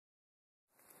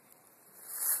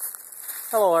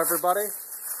Hello everybody.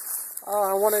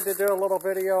 I wanted to do a little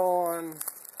video on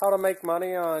how to make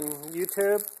money on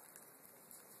YouTube.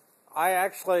 I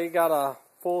actually got a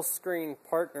FullScreen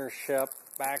partnership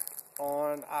back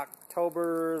on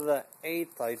October the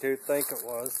 8th, I do think it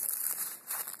was,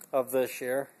 of this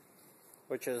year,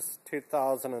 which is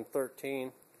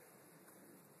 2013.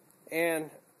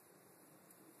 And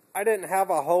I didn't have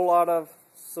a whole lot of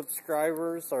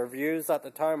subscribers or views at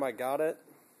the time I got it.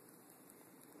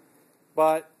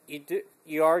 But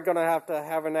you are going to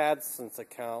have an Adsense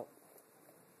account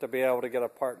to be able to get a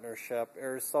partnership.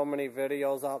 There's so many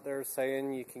videos out there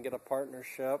saying you can get a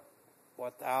partnership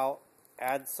without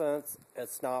AdSense.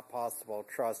 It's not possible,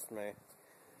 trust me.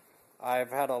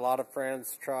 I've had a lot of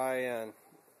friends try and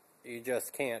you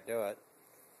just can't do it.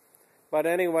 But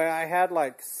anyway, I had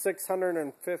like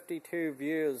 652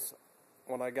 views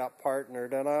when I got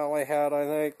partnered, and I only had, I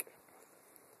think,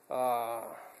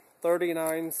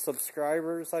 39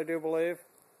 subscribers, I do believe.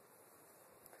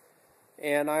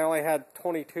 And I only had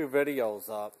 22 videos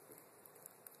up.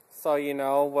 So, you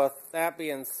know, with that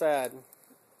being said,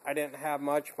 I didn't have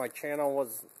much. My channel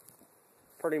was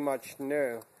pretty much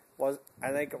new.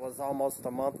 I think it was almost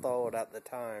a month old at the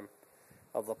time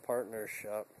of the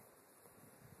partnership.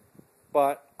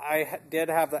 But I did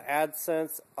have the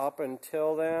AdSense up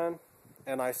until then,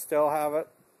 and I still have it.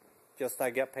 Just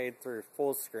I get paid through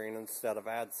FullScreen instead of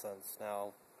AdSense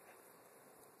now.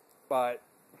 But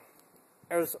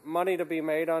there's money to be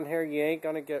made on here. You ain't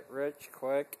gonna get rich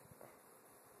quick.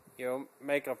 You'll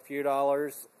make a few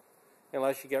dollars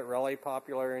unless you get really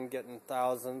popular and getting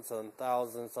thousands and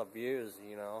thousands of views,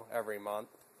 you know, every month.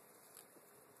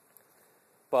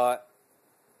 But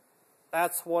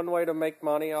that's one way to make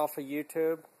money off of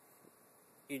YouTube.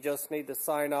 You just need to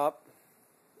sign up,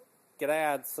 get an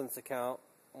AdSense account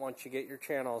once you get your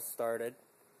channel started,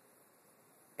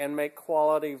 and make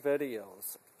quality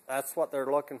videos. That's what they're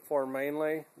looking for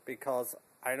mainly, because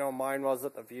I know mine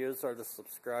wasn't the views or the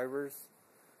subscribers.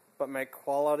 But make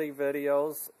quality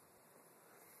videos,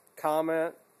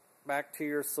 comment back to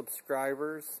your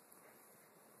subscribers.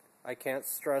 I can't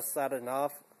stress that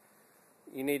enough.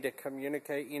 You need to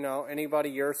communicate, you know, anybody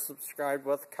you're subscribed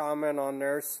with, comment on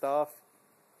their stuff,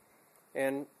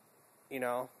 and, you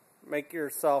know, make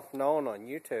yourself known on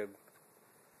YouTube.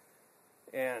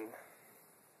 And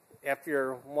if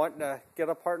you're wanting to get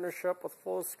a partnership with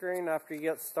FullScreen after you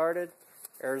get started,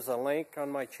 there's a link on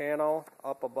my channel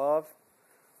up above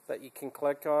that you can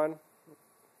click on.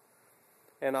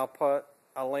 And I'll put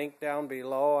a link down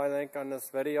below, I think, on this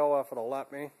video if it'll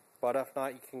let me. But if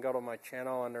not, you can go to my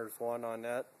channel and there's one on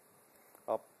it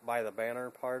up by the banner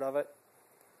part of it.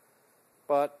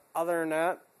 But other than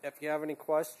that, if you have any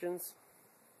questions,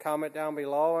 comment down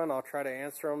below and I'll try to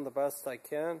answer them the best I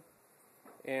can.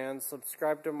 And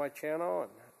subscribe to my channel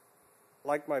and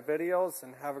like my videos,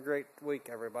 and have a great week,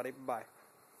 everybody. Bye.